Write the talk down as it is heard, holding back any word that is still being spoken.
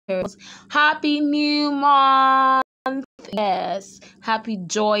Happy new month. Yes. Happy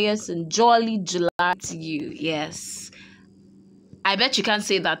joyous and jolly July to you. Yes. I bet you can't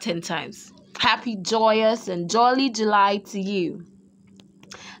say that 10 times. Happy joyous and jolly July to you.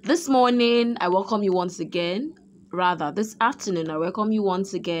 This morning, I welcome you once again. Rather, this afternoon, I welcome you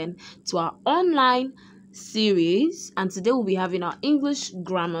once again to our online series. And today we'll be having our English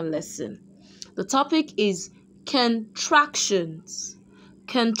grammar lesson. The topic is contractions.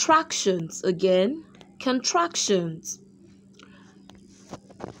 Contractions again. Contractions.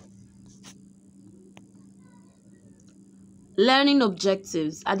 Learning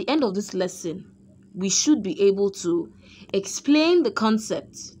objectives. At the end of this lesson, we should be able to explain the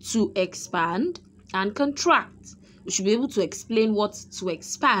concept to expand and contract. We should be able to explain what to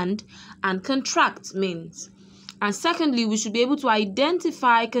expand and contract means. And secondly, we should be able to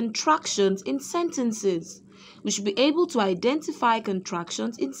identify contractions in sentences. We should be able to identify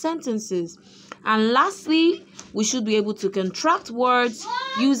contractions in sentences. And lastly, we should be able to contract words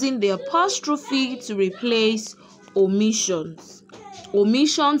using the apostrophe to replace omissions.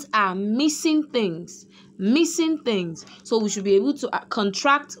 Omissions are missing things. Missing things. So we should be able to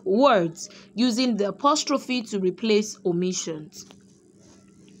contract words using the apostrophe to replace omissions.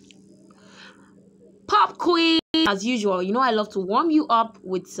 Pop quiz. As usual, you know I love to warm you up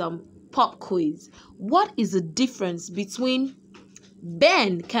with some pop quiz. What is the difference between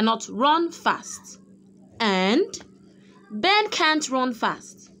Ben cannot run fast and Ben can't run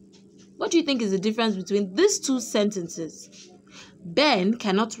fast? What do you think is the difference between these two sentences? Ben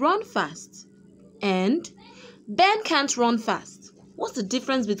cannot run fast and Ben can't run fast. What's the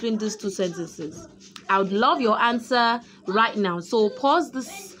difference between these two sentences? I would love your answer right now. So pause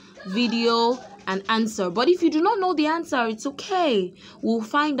this video and answer. But if you do not know the answer, it's okay. We'll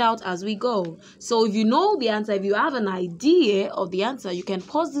find out as we go. So if you know the answer, if you have an idea of the answer, you can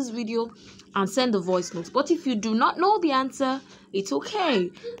pause this video and send the voice notes. But if you do not know the answer, it's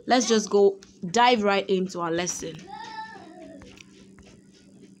okay. Let's just go dive right into our lesson.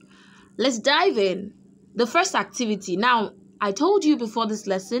 Let's dive in. The first activity. Now, I told you before this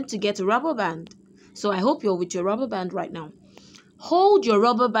lesson to get a rubber band. So I hope you're with your rubber band right now. Hold your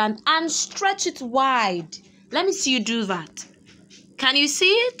rubber band and stretch it wide. Let me see you do that. Can you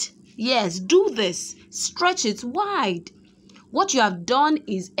see it? Yes, do this. Stretch it wide. What you have done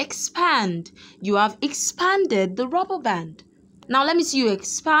is expand. You have expanded the rubber band. Now let me see you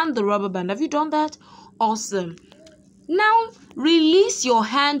expand the rubber band. Have you done that? Awesome. Now release your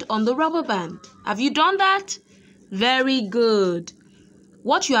hand on the rubber band. Have you done that? Very good.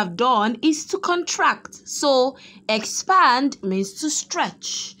 What you have done is to contract. So expand means to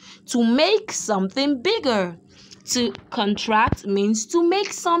stretch, to make something bigger. To contract means to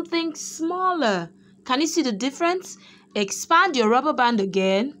make something smaller. Can you see the difference? Expand your rubber band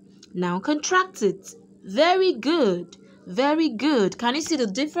again. Now contract it. Very good. Very good. Can you see the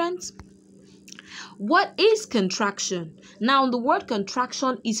difference? What is contraction? Now the word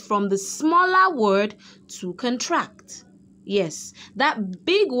contraction is from the smaller word to contract. Yes, that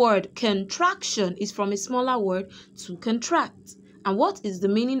big word contraction is from a smaller word to contract. And what is the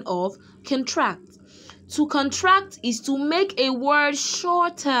meaning of contract? To contract is to make a word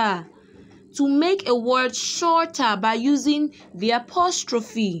shorter. To make a word shorter by using the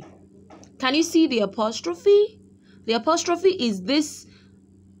apostrophe. Can you see the apostrophe? The apostrophe is this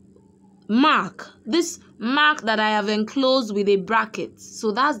mark that I have enclosed with a bracket.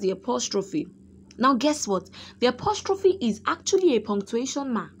 So that's the apostrophe. Now guess what? The apostrophe is actually a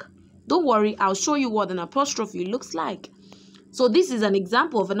punctuation mark. Don't worry, I'll show you what an apostrophe looks like. So this is an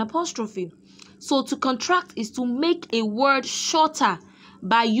example of an apostrophe. So to contract is to make a word shorter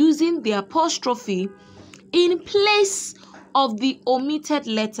by using the apostrophe in place of the omitted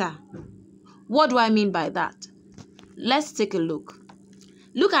letter. What do I mean by that? Let's take a look.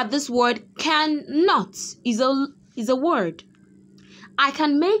 Look at this word cannot is a word. I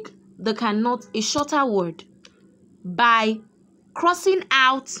can make the cannot a shorter word by crossing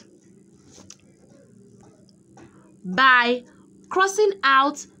out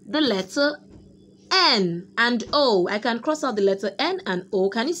the letter N and O. I can cross out the letter N and O.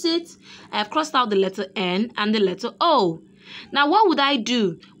 Can you see it? I have crossed out the letter N and the letter O. Now what would I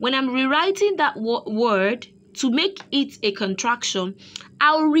do when I'm rewriting that word to make it a contraction?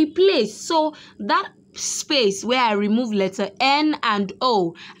 I'll replace, so that space where I remove letter N and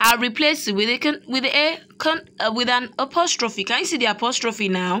O, I'll replace it with an apostrophe. Can you see the apostrophe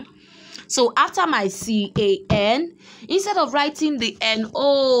now? So after my C-A-N, instead of writing the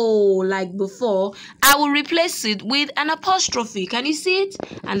N-O like before, I will replace it with an apostrophe. Can you see it?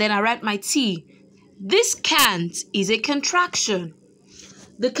 And then I write my T. This can't is a contraction.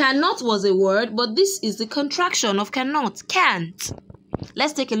 The cannot was a word, but this is the contraction of cannot. Can't.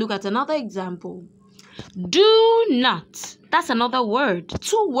 Let's take a look at another example. Do not. That's another word.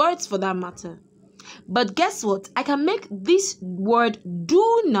 2 words for that matter. But guess what? I can make this word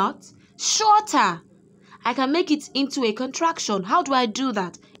do not shorter. I can make it into a contraction. How do I do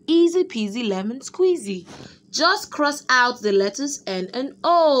that? Easy peasy lemon squeezy. Just cross out the letters N and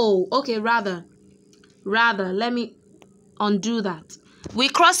O. Okay, rather, let me undo that. We're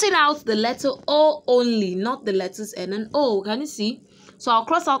crossing out the letter O only, not the letters N and O. Can you see? So I'll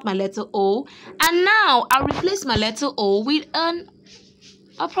cross out my letter O, and now I'll replace my letter O with an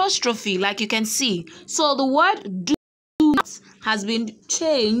apostrophe, like you can see. So the word do not has been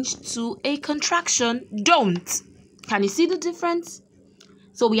changed to a contraction, don't. Can you see the difference?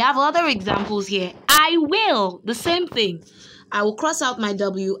 So we have other examples here. I will, the same thing. I will cross out my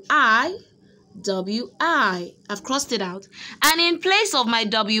W-I. I've crossed it out. And in place of my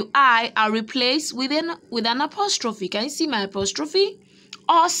W-I, I'll replace with an apostrophe. Can you see my apostrophe?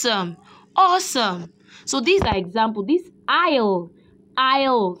 Awesome. Awesome. So these are examples. This I'll.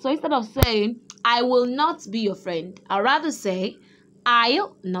 So instead of saying, I will not be your friend, I'd rather say,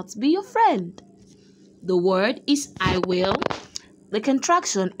 I'll not be your friend. The word is I will. The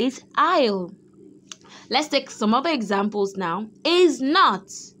contraction is I'll. Let's take some other examples now. Is not.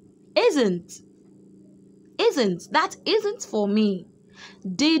 Isn't. Isn't. That isn't for me.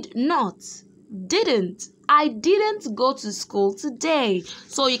 Did not. Didn't. I didn't go to school today.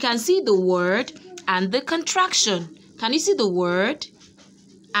 So you can see the word and the contraction. Can you see the word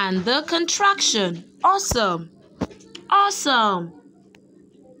and the contraction? Awesome. Awesome.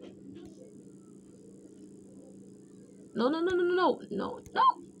 No.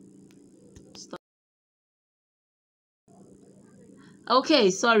 Stop. Okay,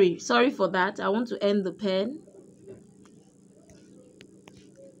 sorry for that. I want to end the pen.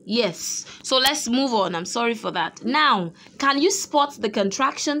 Yes, so let's move on. I'm sorry for that. Now, can you spot the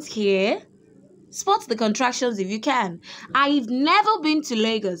contractions here? Spot the contractions if you can. I've never been to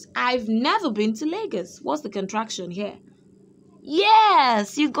Lagos. What's the contraction here?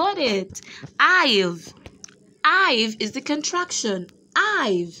 Yes, you got it. I've is the contraction.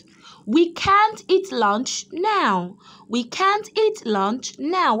 We can't eat lunch now.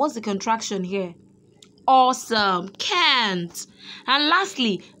 What's the contraction here? Awesome. Can't. And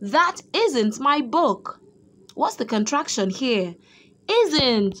lastly, that isn't my book. What's the contraction here?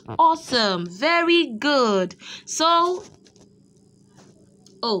 Isn't. Awesome. Very good. So,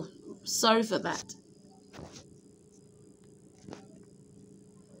 sorry for that.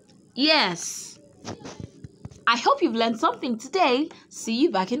 Yes. I hope you've learned something today. See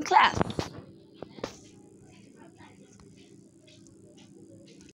you back in class.